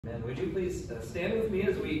And would you please stand with me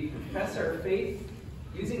as we confess our faith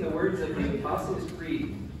using the words of the Apostles'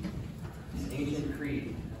 Creed, this ancient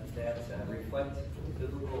creed that reflect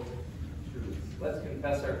biblical truths. Let's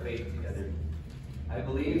confess our faith together. I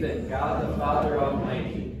believe in God the Father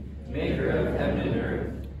Almighty, maker of heaven and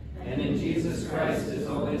earth, and in Jesus Christ, his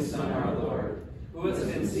only Son, our Lord, who was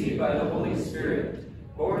conceived by the Holy Spirit,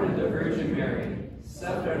 born of the Virgin Mary,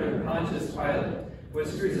 suffered under Pontius Pilate,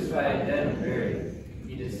 was crucified, dead, and buried.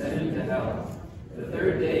 He descended to hell. The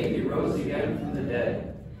third day he rose again from the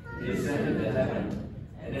dead. He ascended to heaven,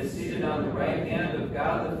 and is seated on the right hand of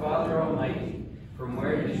God the Father Almighty, from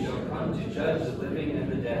where he shall come to judge the living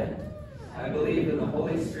and the dead. I believe in the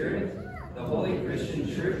Holy Spirit, the holy Christian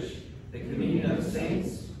Church, the communion of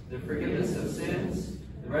saints, the forgiveness of sins,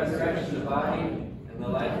 the resurrection of the body, and the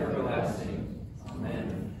life everlasting.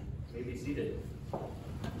 Amen. You may be seated.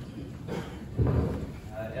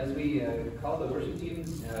 As we call the worship team,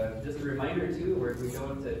 just a reminder too, we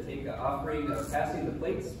don't take an offering of passing the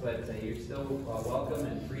plates, but you're still welcome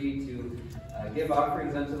and free to give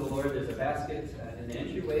offerings unto the Lord. There's a basket in the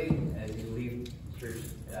entryway as you leave church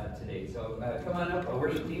today. So come on up, our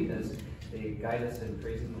worship team, as they guide us in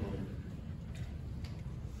praising the Lord.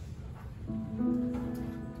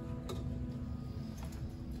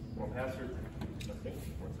 Well, Pastor,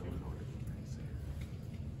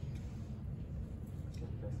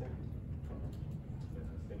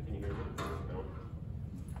 can you hear me? No.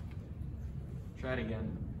 Try it again.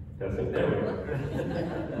 Testing. There we go.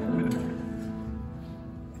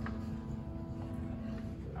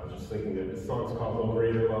 I was just thinking that this song's called "No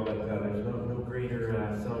Greater Love," but there's no greater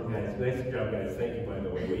song, guys. Nice job, guys. Thank you, by the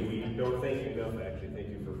way. We don't thank you enough, actually. Thank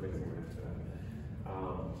you for fixing that.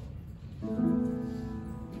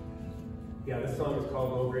 Yeah, this song is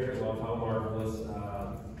called "No Greater Love." How marvelous.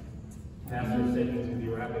 Pastor said he's going to be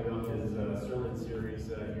wrapping up his sermon series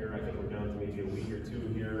here. I think we're down to maybe a week or two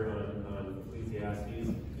here on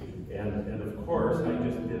Ecclesiastes. And of course, I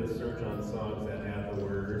just did a search on songs that have the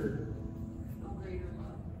word No greater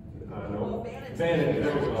love. no. Vanity.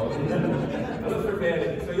 There we go. I look for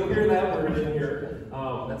vanity. So you'll hear that word in here.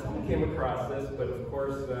 That's how we came across this. But of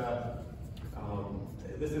course,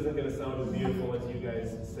 this isn't going to sound as beautiful as you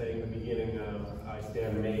guys sang in the beginning of I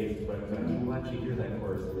Stand Amazed, but you'll actually hear that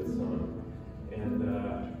chorus in this song. And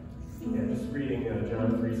yeah, just reading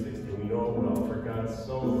John 3:16, we know it well, for God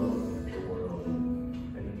so loved the world,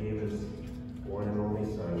 and he gave his one and only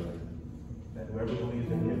Son, that whoever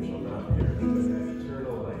believes in him shall not perish, but have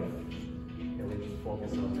eternal life. And we just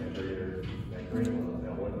focus on that great love,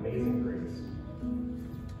 that one amazing grace.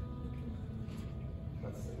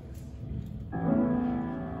 Let's sing this.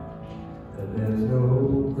 That there's no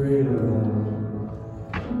greater love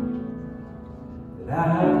that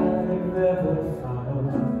I've ever found.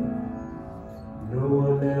 No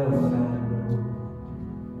one else I know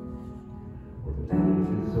would lay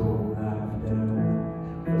his own life down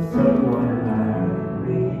for someone like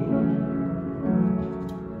me.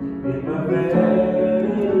 In my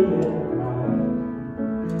vanity and pride,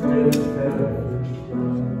 with selfish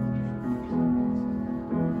pride,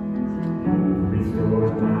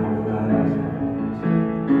 restored my life.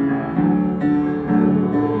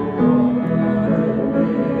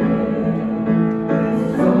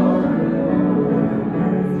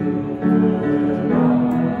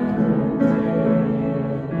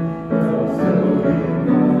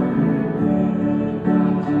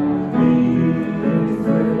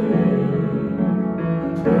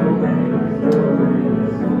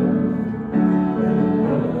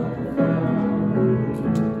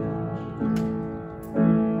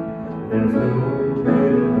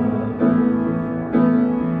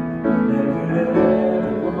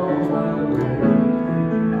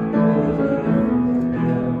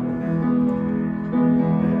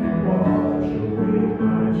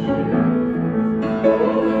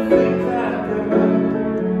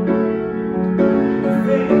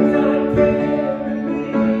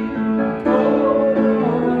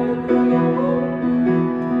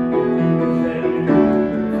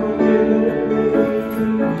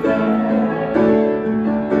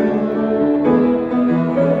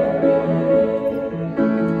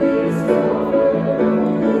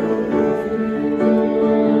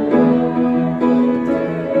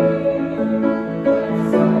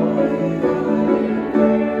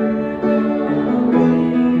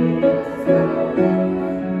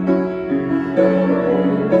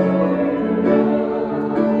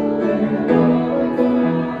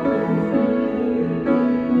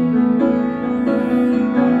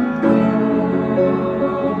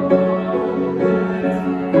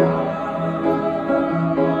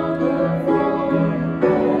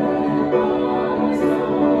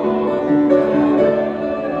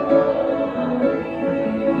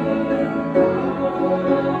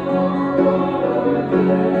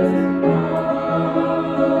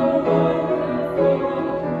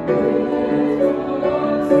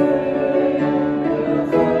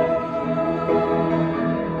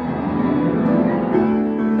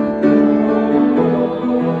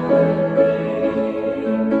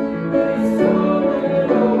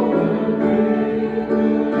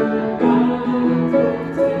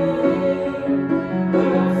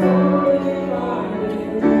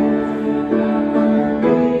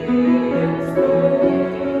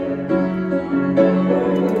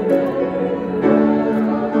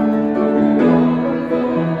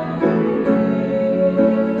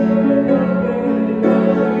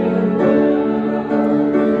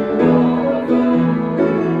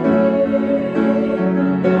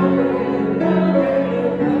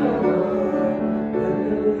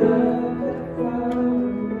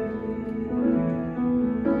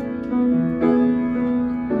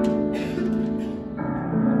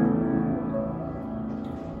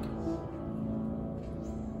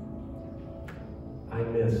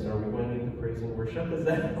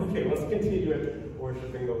 Okay, let's continue it,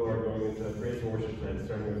 worshiping the Lord, going into praise and worship time,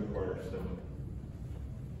 starting with the cornerstone.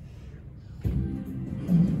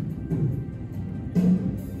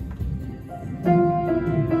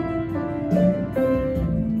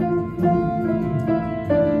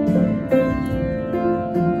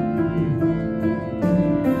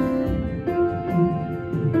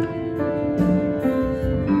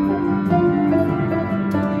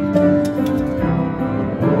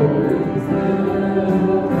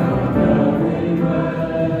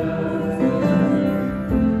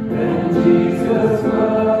 Jesus.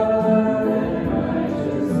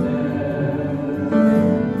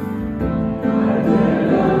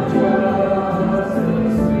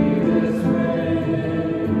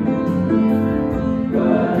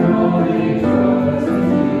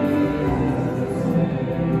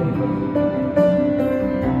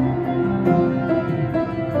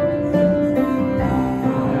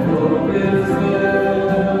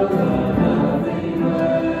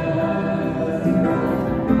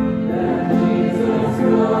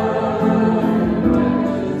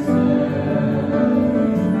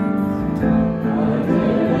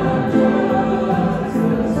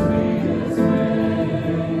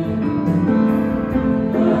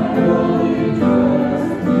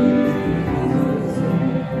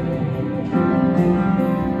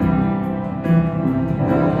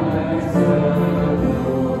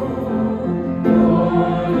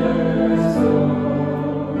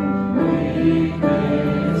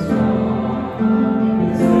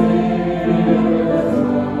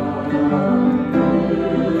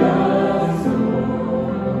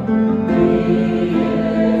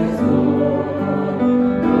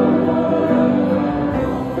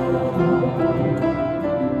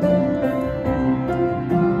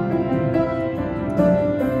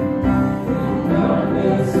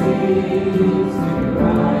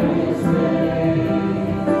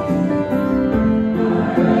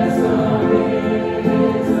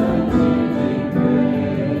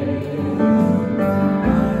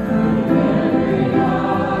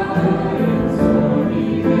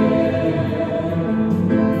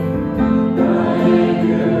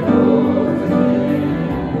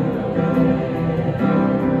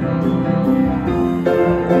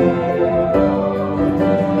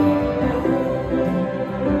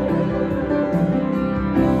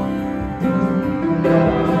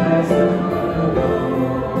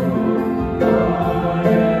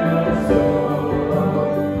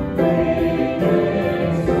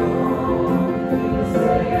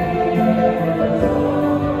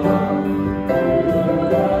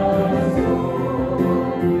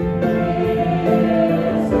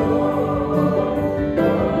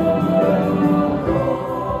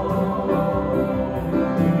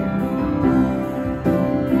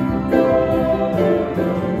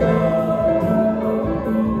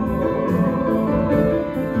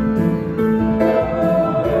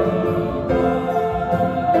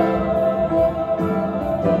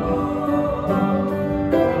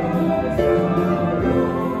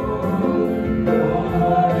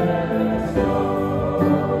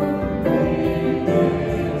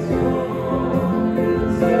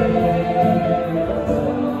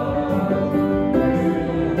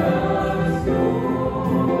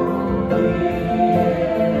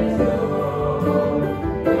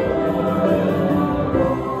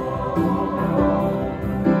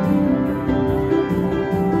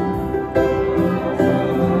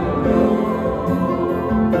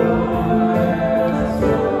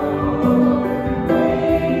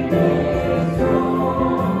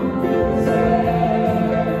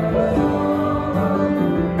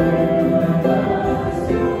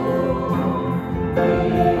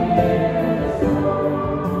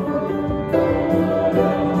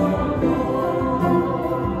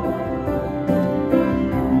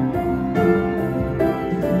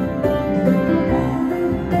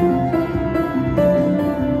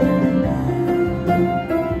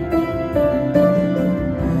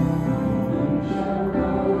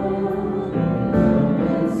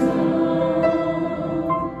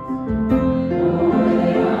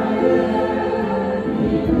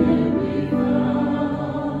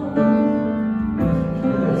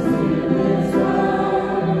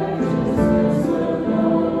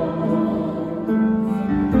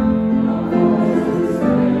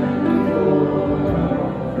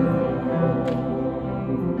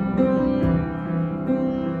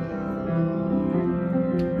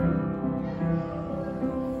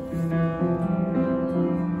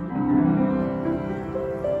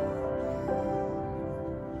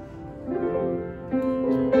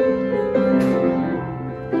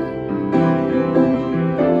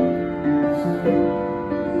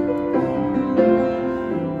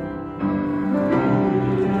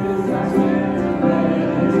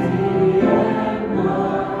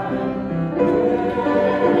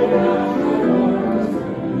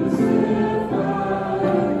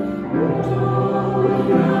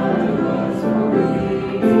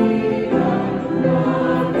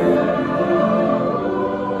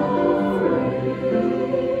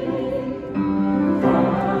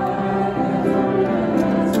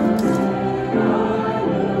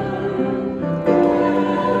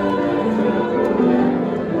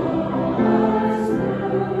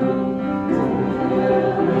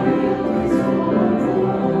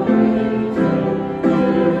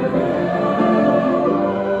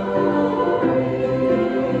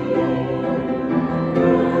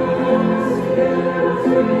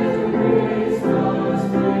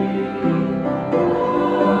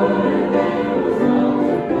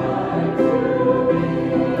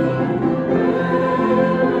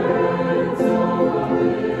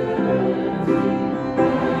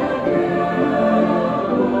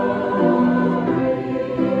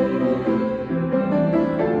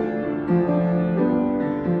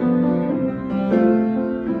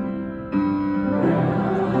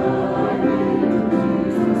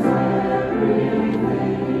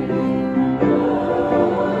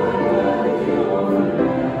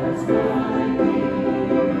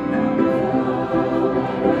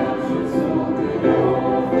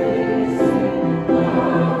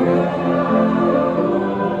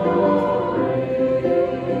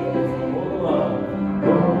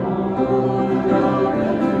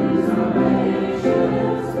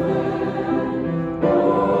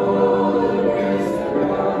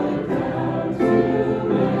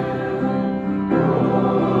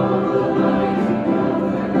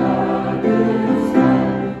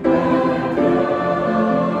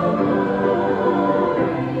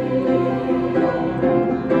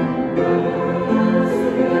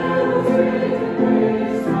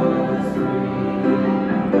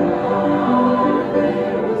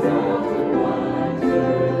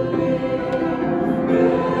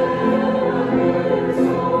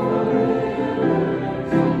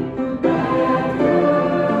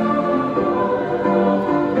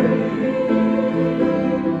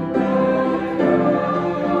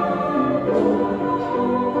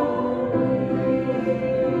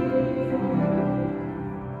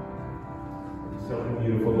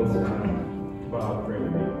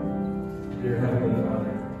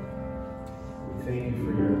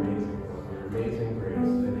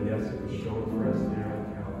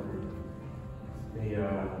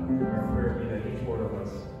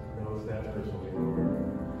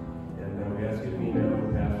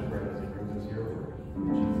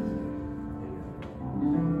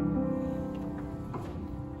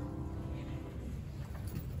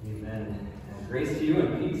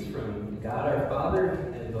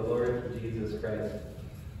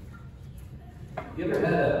 You ever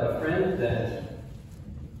had a friend that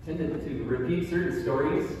tended to repeat certain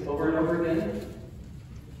stories over and over again?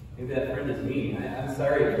 Maybe that friend is me. I'm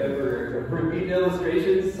sorry if I ever repeat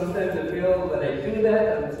illustrations. Sometimes I feel that I do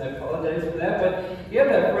that. I apologize for that. But you have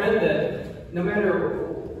that friend that no matter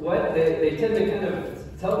what, they tend to kind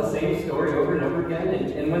of tell the same story over and over again.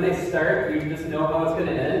 And when they start, you just know how it's going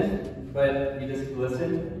to end. But you just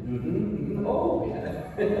listen. Oh,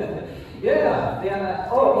 yeah. yeah.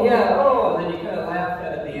 Oh, yeah. Oh, and then you kind of laugh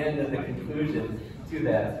at the end of the conclusion to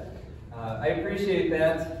that. I appreciate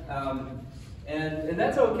that. And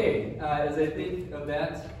that's okay, as I think of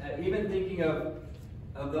that, even thinking of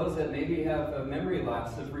those that maybe have memory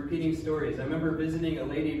loss of repeating stories. I remember visiting a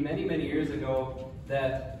lady many, many years ago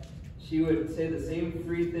that she would say the same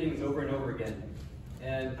 3 things over and over again.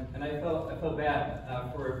 And I felt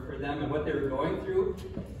bad for them and what they were going through.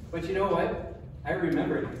 But you know what? I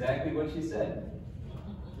remembered exactly what she said.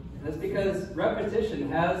 And that's because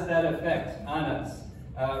repetition has that effect on us.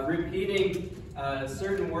 Repeating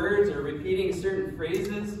certain words or repeating certain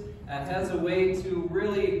phrases has a way to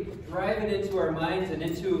really drive it into our minds and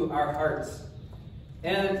into our hearts.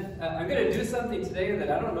 And I'm going to do something today that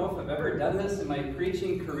I don't know if I've ever done this in my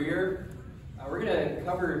preaching career. We're going to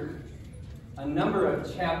cover a number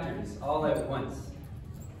of chapters all at once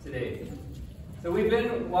today. So we've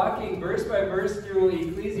been walking verse by verse through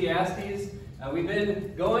Ecclesiastes. We've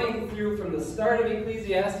been going through from the start of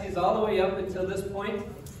Ecclesiastes all the way up until this point.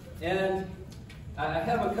 And I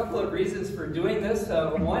have a couple of reasons for doing this.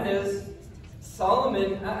 One is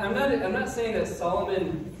Solomon. I'm not saying that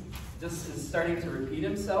Solomon just is starting to repeat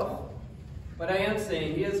himself, but I am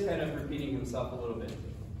saying he is kind of repeating himself a little bit.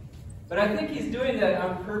 But I think he's doing that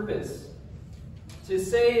on purpose, to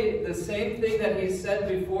say the same thing that he said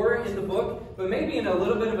before in the book, but maybe in a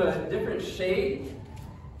little bit of a different shade.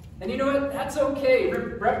 And you know what? That's okay.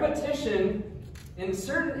 Repetition,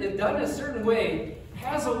 if done in a certain way,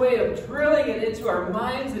 has a way of drilling it into our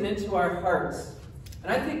minds and into our hearts.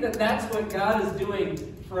 And I think that that's what God is doing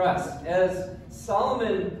for us. As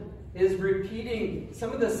Solomon is repeating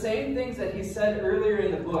some of the same things that he said earlier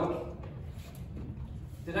in the book.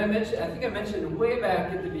 Did I mention? I think I mentioned way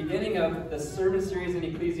back at the beginning of the sermon series in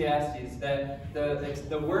Ecclesiastes that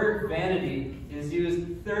the word vanity is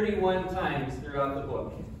used 31 times throughout the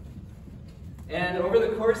book. And over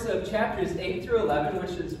the course of chapters 8 through 11,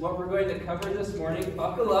 which is what we're going to cover this morning,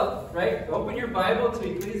 buckle up, right? Open your Bible to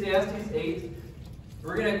Ecclesiastes 8.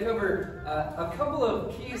 We're going to cover a couple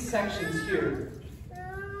of key sections here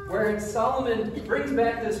where Solomon brings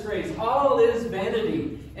back this phrase, all is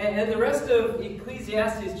vanity. And the rest of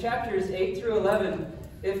Ecclesiastes chapters 8 through 11,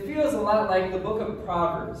 it feels a lot like the book of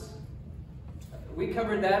Proverbs. We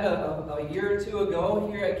covered that a year or two ago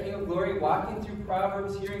here at King of Glory, walking through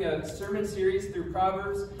Proverbs, hearing a sermon series through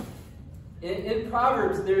Proverbs. In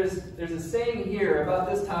Proverbs, there's a saying here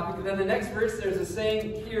about this topic, and then the next verse there's a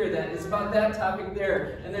saying here that is about that topic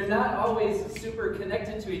there. And they're not always super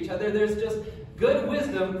connected to each other. There's just good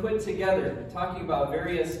wisdom put together, talking about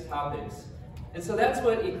various topics. And so that's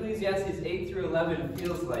what Ecclesiastes 8 through 11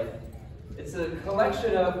 feels like. It's a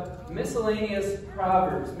collection of miscellaneous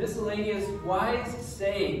proverbs, miscellaneous wise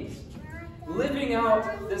sayings, living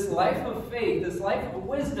out this life of faith, this life of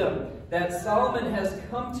wisdom that Solomon has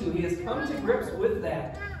come to. He has come to grips with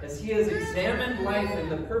that as he has examined life and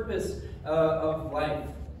the purpose of life.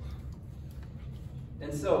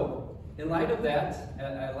 And so, in light of that,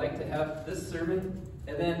 I'd like to have this sermon,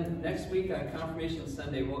 and then next week on Confirmation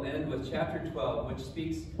Sunday, we'll end with chapter 12, which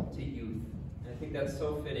speaks to youth. And I think that's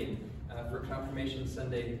so fitting for Confirmation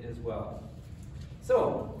Sunday as well.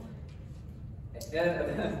 So,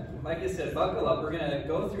 like I said, buckle up. We're going to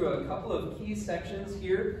go through a couple of key sections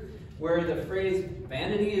here where the phrase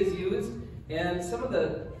vanity is used and some of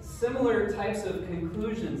the similar types of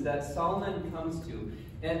conclusions that Solomon comes to.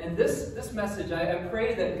 And this message, I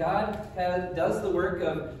pray that God does the work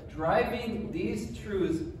of driving these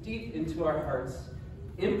truths deep into our hearts,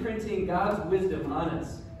 imprinting God's wisdom on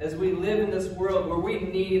us as we live in this world where we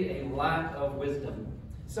need a lot of wisdom.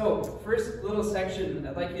 So, first little section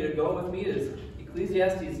I'd like you to go with me is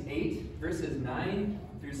Ecclesiastes 8, verses 9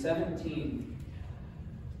 through 17.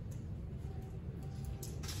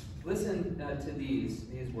 Listen to these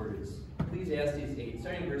words. Ecclesiastes 8,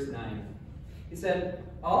 starting verse 9. He said,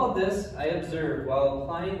 "All this I observed while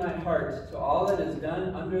applying my heart to all that is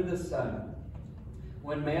done under the sun,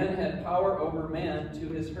 when man had power over man to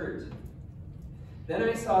his hurt. Then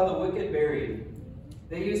I saw the wicked buried.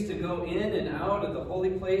 They used to go in and out of the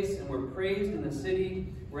holy place and were praised in the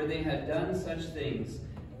city where they had done such things.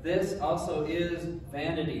 This also is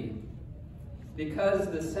vanity. because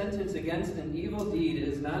the sentence against an evil deed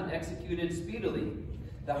is not executed speedily.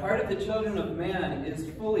 The heart of the children of man is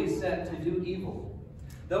fully set to do evil.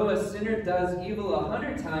 Though a sinner does evil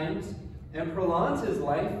 100 times and prolongs his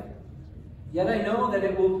life, yet I know that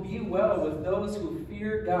it will be well with those who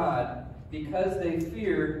fear God, because they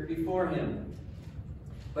fear before him.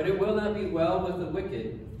 But it will not be well with the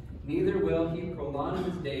wicked, neither will he prolong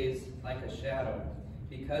his days like a shadow,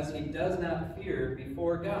 because he does not fear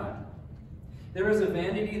before God. There is a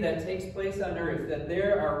vanity that takes place on earth, that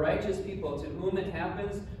there are righteous people to whom it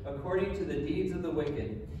happens according to the deeds of the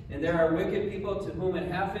wicked, and there are wicked people to whom it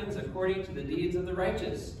happens according to the deeds of the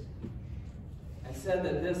righteous. I said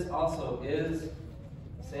that this also is,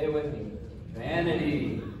 say it with me,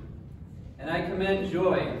 vanity. And I commend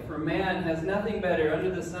joy, for man has nothing better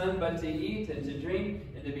under the sun but to eat and to drink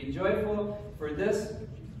and to be joyful, for this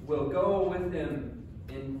will go with him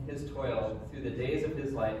in his toil through the days of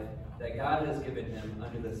his life that God has given him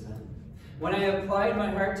under the sun. When I applied my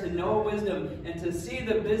heart to know wisdom and to see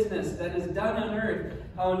the business that is done on earth,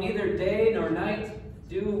 how neither day nor night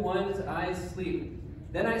do one's eyes sleep,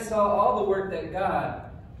 then I saw all the work that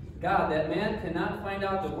that man cannot find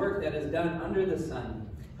out the work that is done under the sun.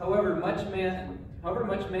 However much man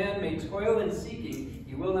may toil in seeking,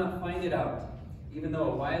 he will not find it out. Even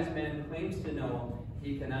though a wise man claims to know,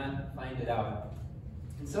 he cannot find it out.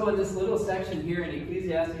 And so in this little section here in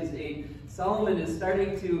Ecclesiastes 8, Solomon is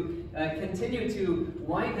starting to continue to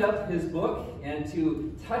wind up his book and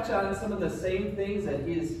to touch on some of the same things that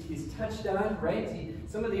he's touched on, right?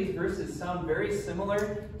 Some of these verses sound very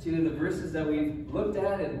similar to the verses that we've looked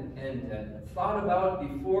at and thought about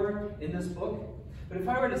before in this book. But if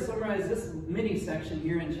I were to summarize this mini section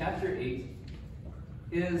here in chapter 8,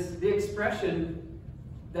 is the expression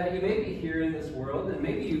that you maybe hear in this world, and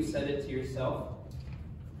maybe you've said it to yourself: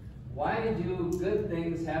 why do good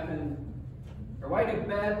things happen, or why do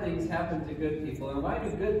bad things happen to good people, and why do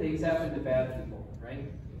good things happen to bad people, right?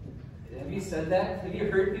 Have you said that? Have you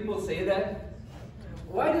heard people say that?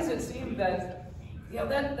 Why does it seem that,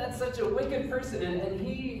 that's such a wicked person, and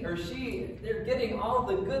he or she, they're getting all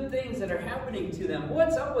the good things that are happening to them?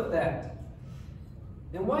 What's up with that?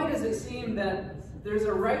 And why does it seem that there's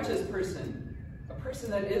a righteous person, a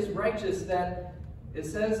person that is righteous, that it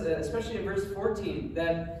says, especially in verse 14,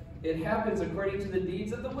 that it happens according to the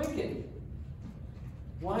deeds of the wicked?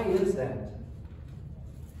 Why is that?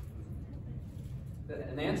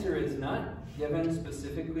 An answer is not given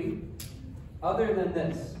specifically, other than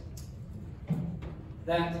this: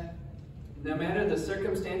 that no matter the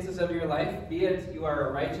circumstances of your life, be it you are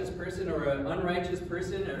a righteous person or an unrighteous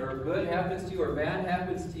person, or good happens to you or bad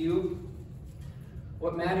happens to you,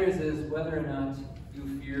 what matters is whether or not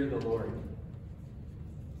you fear the Lord.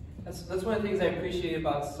 That's one of the things I appreciate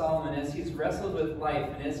about Solomon, as he's wrestled with life,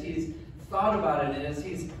 and as he's thought about it, and as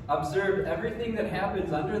he's observed everything that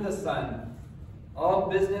happens under the sun, all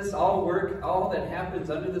business, all work, all that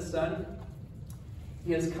happens under the sun,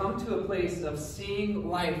 he has come to a place of seeing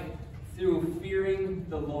life through fearing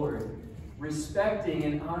the Lord, respecting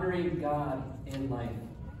and honoring God in life.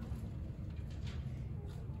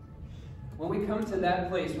 When we come to that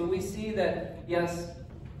place, when we see that, yes,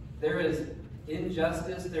 there is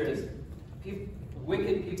injustice, there is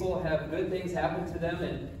wicked people have good things happen to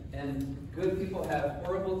them, and good people have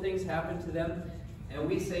horrible things happen to them, and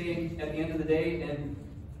we say at the end of the day, and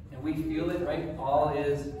we feel it, right? All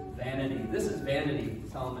is vanity. This is vanity,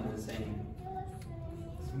 Solomon is saying.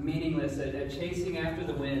 It's meaningless, a chasing after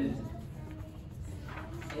the wind.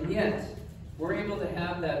 And yet, we're able to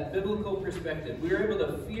have that biblical perspective. We're able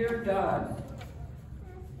to fear God.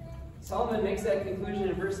 Solomon makes that conclusion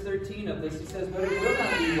in verse 13 of this. He says, "But it will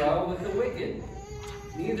not be well with the wicked,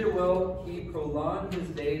 neither will he prolong his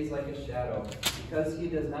days like a shadow, because he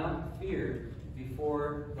does not fear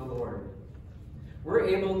before the Lord." We're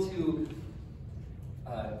able to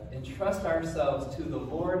entrust ourselves to the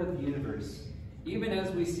Lord of the universe, even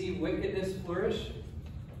as we see wickedness flourish.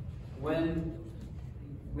 When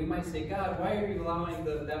we might say, "God, why are you allowing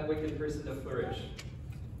that wicked person to flourish?"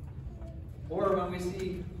 Or when we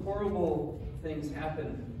see horrible things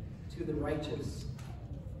happen to the righteous,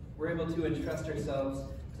 we're able to entrust ourselves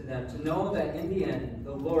to them, to know that in the end,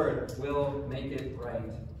 the Lord will make it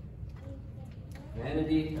right.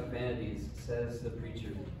 Vanity of vanities, says the preacher.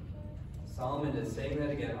 Solomon is saying that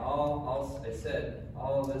again. All of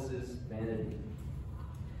this is vanity.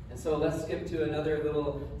 And so let's skip to another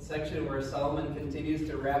little section where Solomon continues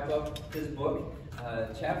to wrap up his book.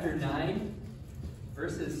 Chapter 9,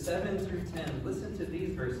 verses 7 through 10. Listen to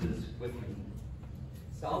these verses with me.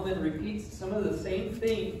 Solomon repeats some of the same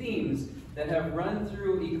themes that have run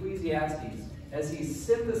through Ecclesiastes. as he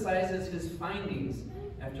synthesizes his findings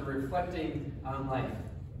after reflecting on life.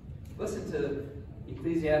 Listen to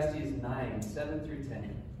Ecclesiastes 9, 7 through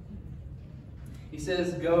 10. He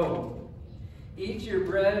says, "Go, eat your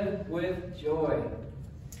bread with joy.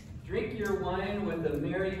 Drink your wine with a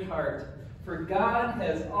merry heart, for God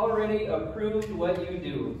has already approved what you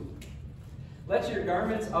do. Let your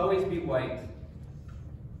garments always be white.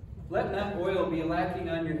 Let not oil be lacking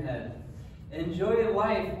on your head. Enjoy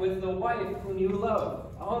life with the wife whom you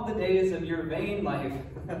love, all the days of your vain life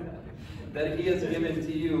that he has given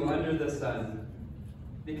to you under the sun.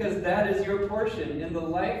 Because that is your portion in the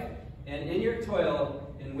life and in your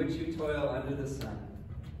toil in which you toil under the sun.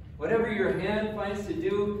 Whatever your hand finds to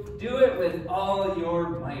do, do it with all your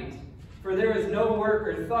might. For there is no work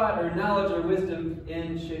or thought or knowledge or wisdom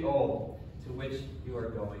in Sheol, to which you are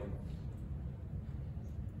going."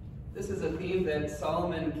 This is a theme that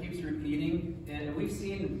Solomon keeps repeating, and we've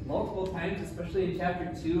seen multiple times, especially in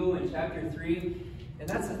chapter 2 and chapter 3, and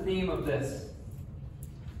that's the theme of this.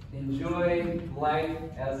 Enjoy life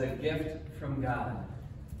as a gift from God.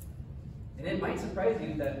 And it might surprise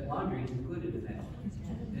you that laundry is included in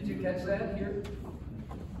that. Did you catch that here?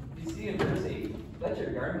 You see in verse 8, let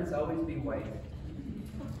your garments always be white.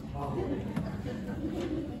 Oh.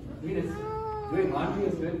 I mean, doing laundry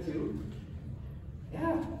is good too.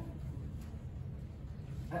 Yeah.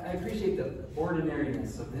 I appreciate the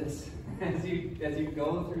ordinariness of this as you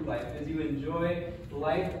go through life, as you enjoy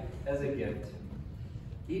life as a gift.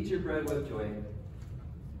 Eat your bread with joy.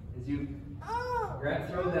 As you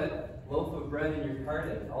throw that loaf of bread in your cart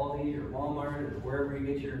at Aldi or Walmart or wherever you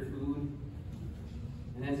get your food,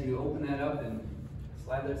 and as you open that up and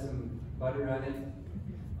slather some butter on it,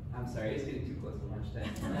 I'm sorry, it's getting too close to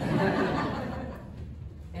lunchtime.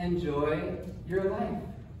 Enjoy your life.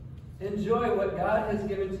 Enjoy what God has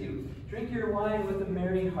given to you. Drink your wine with a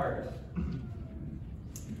merry heart.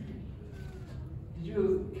 Did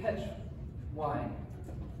you catch why?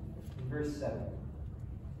 In verse 7.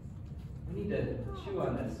 We need to chew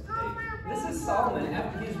on this today. This is Solomon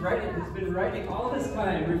after he's been writing all this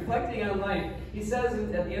time, reflecting on life. He says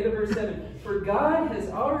at the end of verse 7, "For God has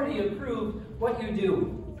already approved what you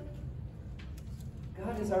do."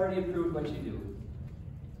 God has already approved what you do.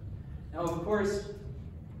 Now, of course,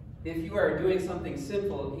 if you are doing something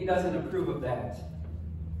sinful, he doesn't approve of that.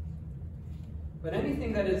 But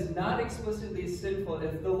anything that is not explicitly sinful,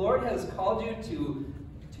 if the Lord has called you to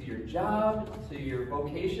your job, to your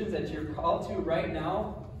vocations that you're called to right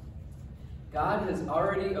now, God has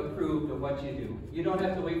already approved of what you do. You don't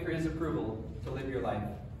have to wait for his approval to live your life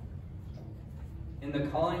in the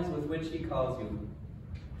callings with which he calls you.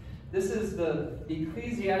 This is the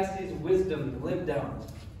Ecclesiastes wisdom lived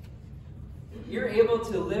out. You're able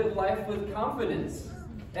to live life with confidence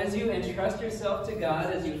as you entrust yourself to God,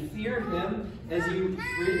 as you fear him, as you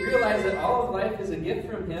realize that all of life is a gift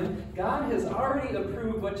from him. God has already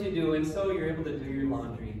approved what you do, and so you're able to do your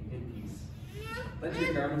laundry in peace. Let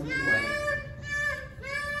your garments be white.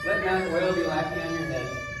 Let not oil be lacking on your head.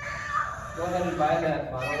 Go ahead and buy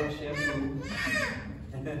that bottle of shampoo.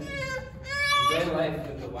 Enjoy life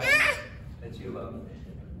with the wife that you love.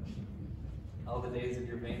 All the days of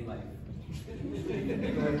your vain life.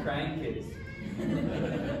 Even with crying kids.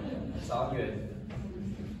 It's all good.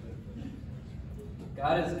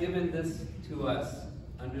 God has given this to us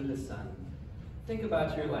under the sun. Think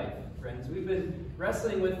about your life, friends. We've been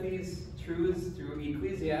wrestling with these truths through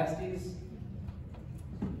Ecclesiastes.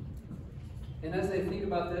 And as I think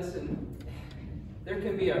about this, and there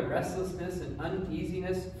can be a restlessness and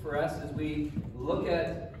uneasiness for us as we look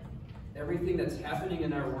at everything that's happening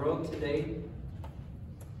in our world today.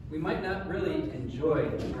 We might not really enjoy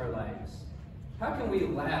our lives. How can we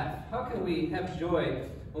laugh? How can we have joy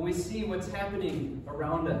when we see what's happening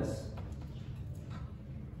around us?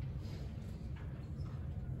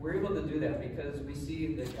 We're able to do that because we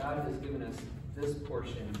see that God has given us this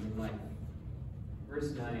portion in life.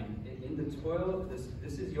 Verse 9, in the toil,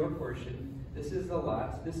 this is your portion, this is the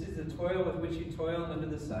lot, this is the toil with which you toil under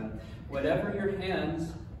the sun. Whatever your hand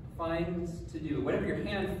finds to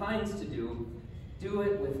do, do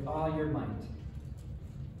it with all your might.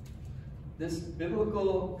 This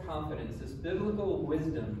biblical confidence, this biblical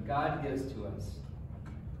wisdom God gives to us.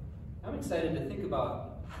 I'm excited to think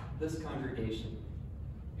about this congregation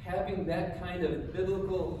having that kind of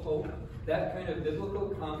biblical hope, that kind of biblical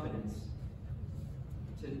confidence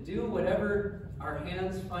to do whatever our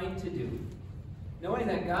hands find to do, knowing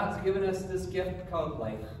that God's given us this gift called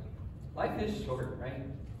life. Life is short, right?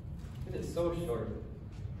 It is so short.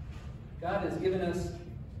 God has given us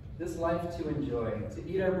this life to enjoy, to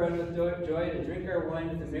eat our bread with joy, to drink our wine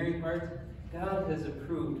with a merry heart. God has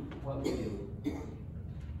approved what we do.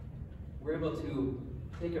 we're able to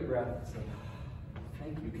take a breath and say,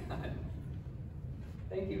 thank you, God.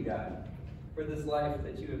 Thank you, God, for this life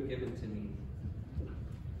that you have given to me.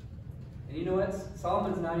 And you know what?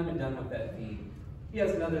 Solomon's not even done with that theme. He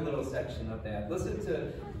has another little section of that. Listen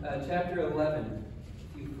to chapter 11,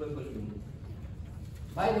 if you flip with me.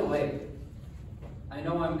 By the way, I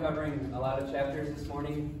know I'm covering a lot of chapters this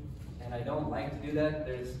morning, and I don't like to do that.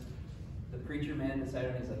 There's the preacher man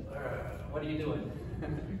decided, he's like, what are you doing?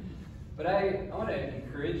 But I want to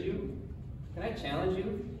encourage you. Can I challenge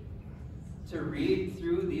you to read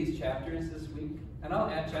through these chapters this week? And I'll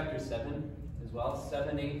add chapter 7 as well,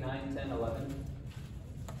 7, 8, 9, 10, 11.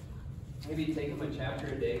 Maybe take them a chapter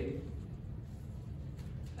a day.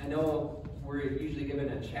 I know we're usually given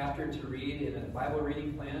a chapter to read in a Bible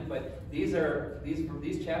reading plan, but these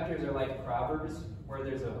chapters are like Proverbs, where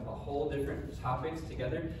there's a whole different topics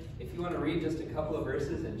together. If you want to read just a couple of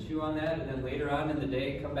verses and chew on that, and then later on in the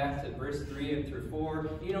day come back to verse 3 and through 4,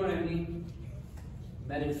 you know what I mean?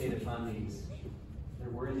 Meditate upon these. They're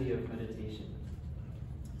worthy of meditation.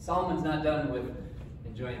 Solomon's not done with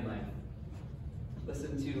enjoying life.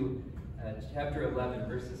 Listen to chapter 11,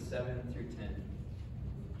 verses 7 through 10.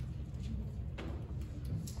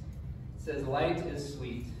 It says, light is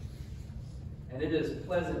sweet, and it is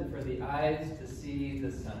pleasant for the eyes to see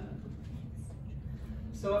the sun.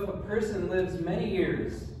 So if a person lives many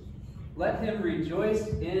years, let him rejoice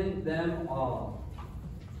in them all.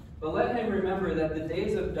 But let him remember that the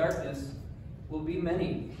days of darkness will be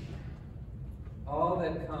many. All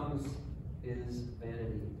that comes is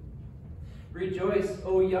vanity. Rejoice,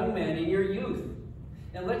 O young man, in your youth,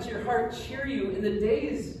 and let your heart cheer you in the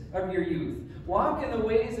days of your youth. Walk in the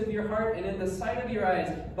ways of your heart and in the sight of your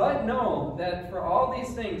eyes, but know that for all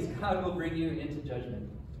these things God will bring you into judgment.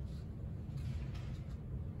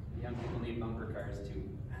 Young people need bumper cars too.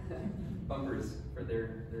 Bumpers for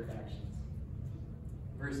their actions.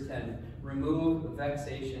 Verse 10, remove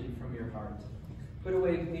vexation from your heart. Put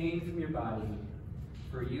away pain from your body,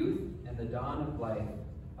 for youth and the dawn of life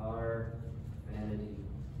are vanity.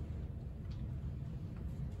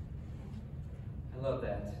 I love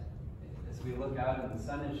that. As we look out and the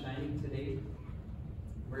sun is shining today,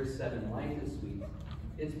 verse 7, light is sweet.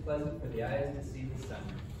 It's pleasant for the eyes to see the sun.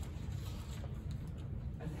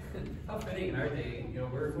 How fitting in our day,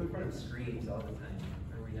 we're in front of screens all the time,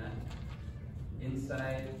 are we not?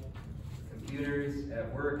 Inside, computers,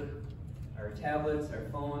 at work, our tablets, our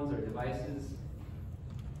phones, our devices.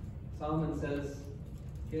 Solomon says,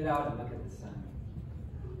 get out and look at the sun.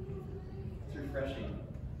 It's refreshing.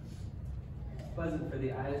 It's pleasant for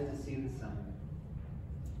the eyes to see the sun.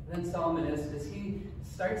 Then Solomon, as he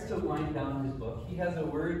starts to wind down his book, he has a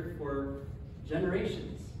word for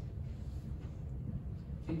generations.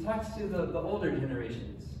 He talks to the older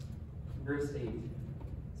generations. Verse 8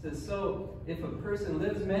 says, so if a person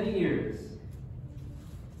lives many years,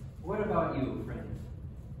 what about you, friend?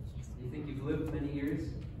 Do you think you've lived many years?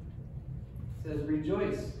 It says,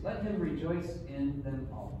 rejoice. Let him rejoice in them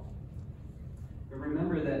all. But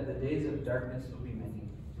remember that the days of darkness will be many.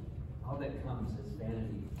 All that comes is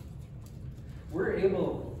vanity. We're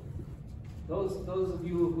able, those of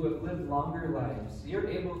you who have lived longer lives, you're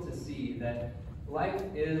able to see that life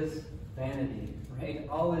is vanity, right?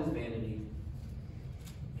 All is vanity.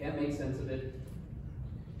 Can't make sense of it.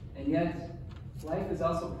 And yet, life is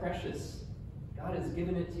also precious. God has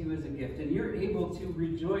given it to you as a gift, and you're able to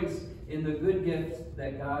rejoice in the good gift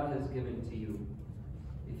that God has given to you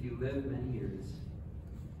if you live many years.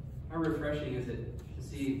 How refreshing is it to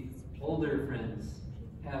see older friends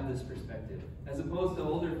have this perspective, as opposed to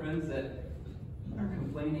older friends that are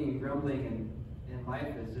complaining and grumbling, and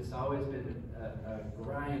life has just always been a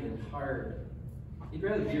grind and hard. You'd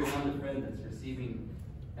rather be around a friend that's receiving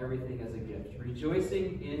everything as a gift,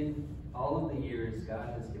 rejoicing in all of the years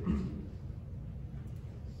God has given to you.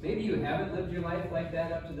 Maybe you haven't lived your life like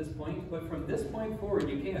that up to this point, but from this point forward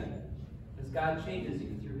you can, as God changes you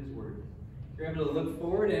through His Word. You're able to look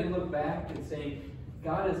forward and look back and say,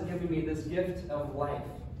 God has given me this gift of life.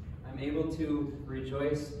 I'm able to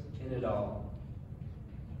rejoice in it all.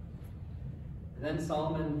 And then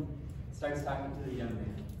Solomon starts talking to the young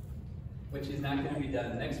man, which is not going to be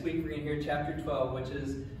done. Next week we're going to hear chapter 12, which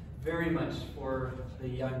is very much for the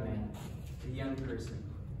young man, the young person.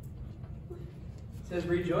 It says,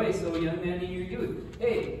 rejoice, O young man, in your youth.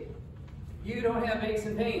 Hey, you don't have aches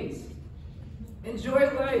and pains.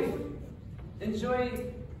 Enjoy life.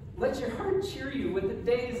 Let your heart cheer you with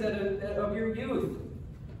the days of your youth.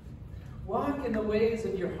 Walk in the ways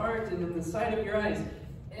of your heart and in the sight of your eyes.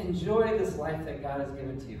 Enjoy this life that God has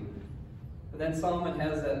given to you. But then Solomon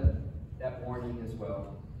has that warning as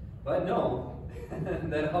well. But no,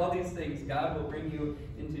 that all these things, God will bring you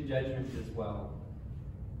into judgment as well.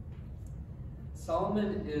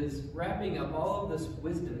 Solomon is wrapping up all of this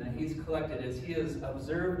wisdom that he's collected as he has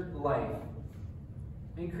observed life.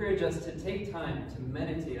 I encourage us to take time to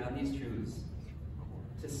meditate on these truths,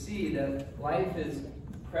 to see that life is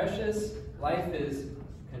precious, life is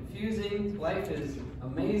confusing, life is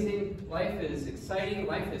amazing, life is exciting,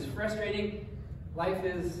 life is frustrating, life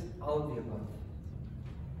is all of the above.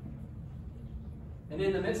 And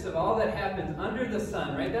in the midst of all that happens under the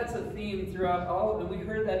sun, right? That's a theme throughout all, and we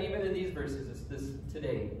heard that even in these verses this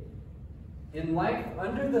today. In life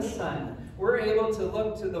under the sun, we're able to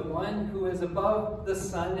look to the one who is above the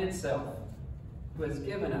sun itself, who has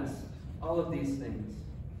given us all of these things.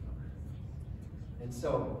 And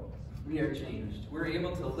so, we are changed. We're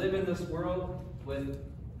able to live in this world with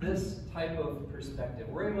this type of perspective.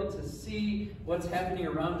 We're able to see what's happening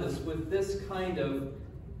around us with this kind of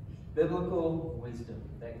biblical wisdom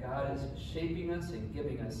that God is shaping us and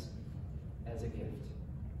giving us as a gift,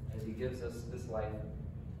 as he gives us this life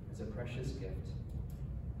as a precious gift.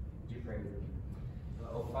 Would you pray with me?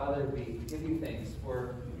 Oh, Father, we give you thanks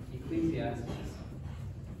for Ecclesiastes.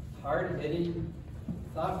 Hard-hitting,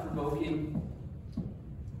 thought-provoking,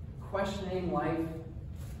 questioning life,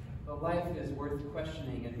 but life is worth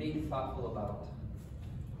questioning and being thoughtful about.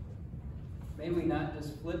 May we not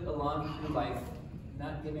just flit along through life,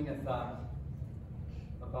 not giving a thought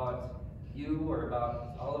about you or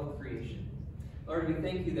about all of creation. Lord, we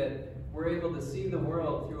thank you that we're able to see the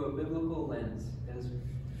world through a biblical lens as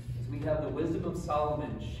we have the wisdom of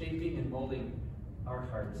Solomon shaping and molding our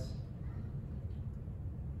hearts.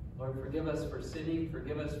 Lord, forgive us for sinning.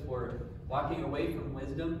 Forgive us for walking away from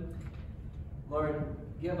wisdom. Lord,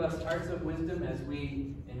 give us hearts of wisdom as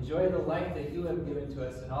we enjoy the life that you have given to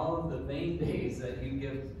us and all of the vain days that you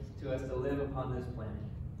give to us to live upon this planet.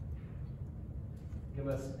 Give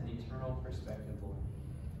us an eternal perspective, Lord.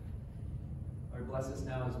 Lord, bless us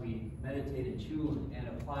now as we meditate and chew and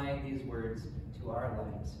apply these words to our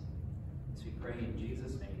lives. As we pray in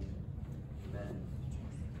Jesus' name, amen.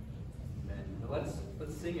 Amen. Now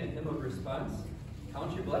let's sing a hymn of response.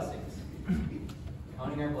 Count your blessings.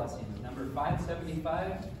 Counting our blessings. Number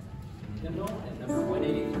 575 in hymnal and number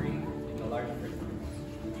 183 in the large print.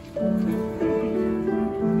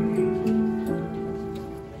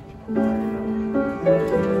 Thank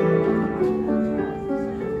you.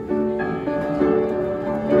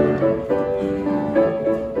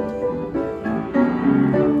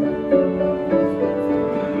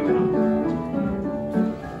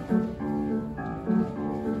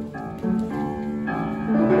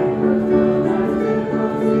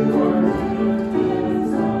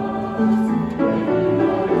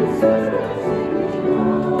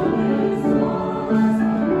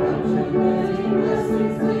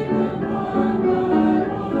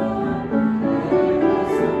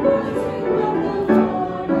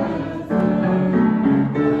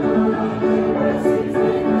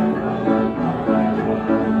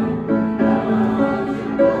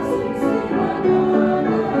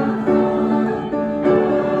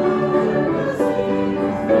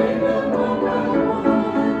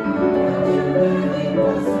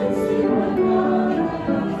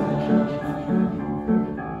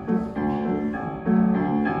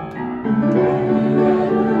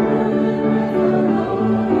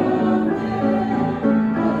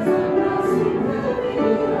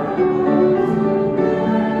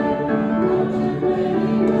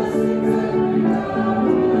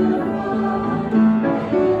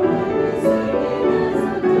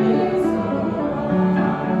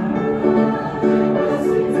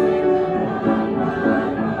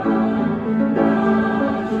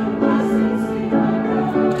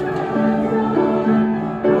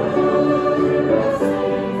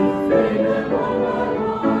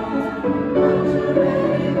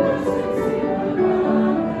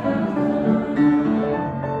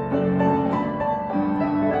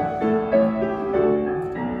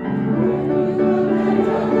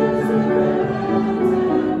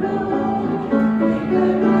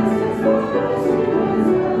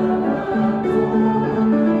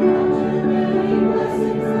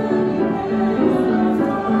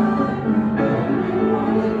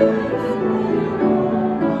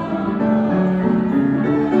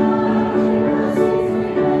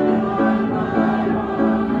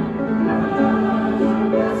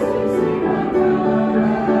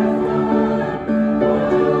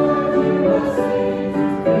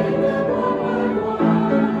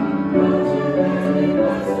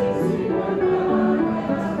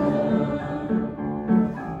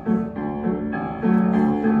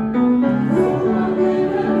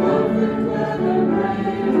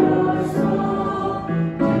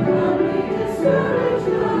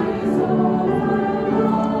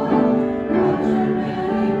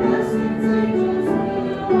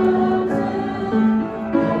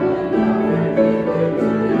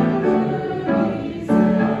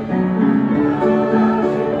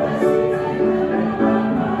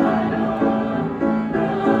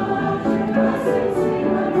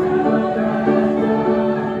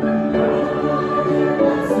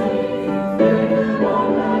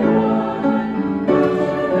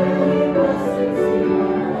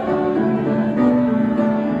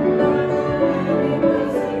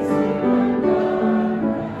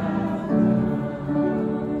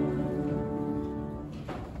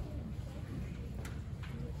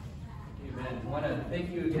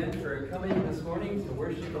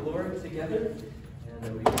 Lord together.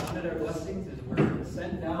 And we counted our blessings as we're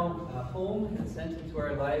sent now home and sent into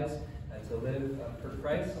our lives to live for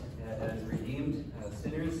Christ as redeemed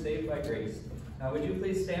sinners saved by grace. Would you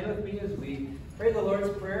please stand with me as we pray the Lord's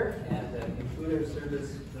Prayer and conclude our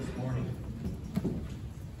service this morning?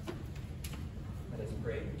 Let us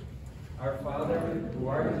pray. Our Father, who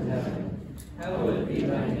art in heaven, hallowed be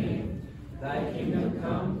thy name. Thy kingdom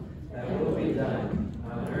come, thy will be done,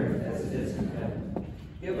 on earth as it is in heaven.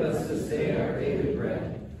 Give us this day our daily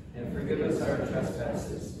bread, and forgive us our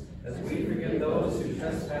trespasses, as we forgive those who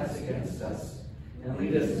trespass against us. And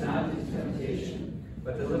lead us not into temptation,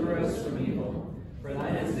 but deliver us from evil. For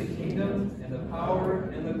thine is the kingdom, and the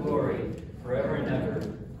power, and the glory, forever and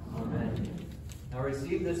ever. Amen. Now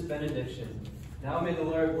receive this benediction. Now may the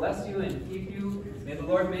Lord bless you and keep you. May the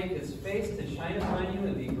Lord make his face to shine upon you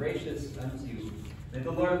and be gracious unto you. May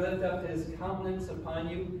the Lord lift up his countenance upon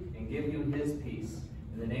you and give you his peace.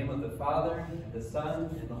 In the name of the Father, and the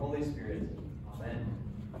Son, and the Holy Spirit.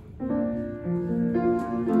 Amen.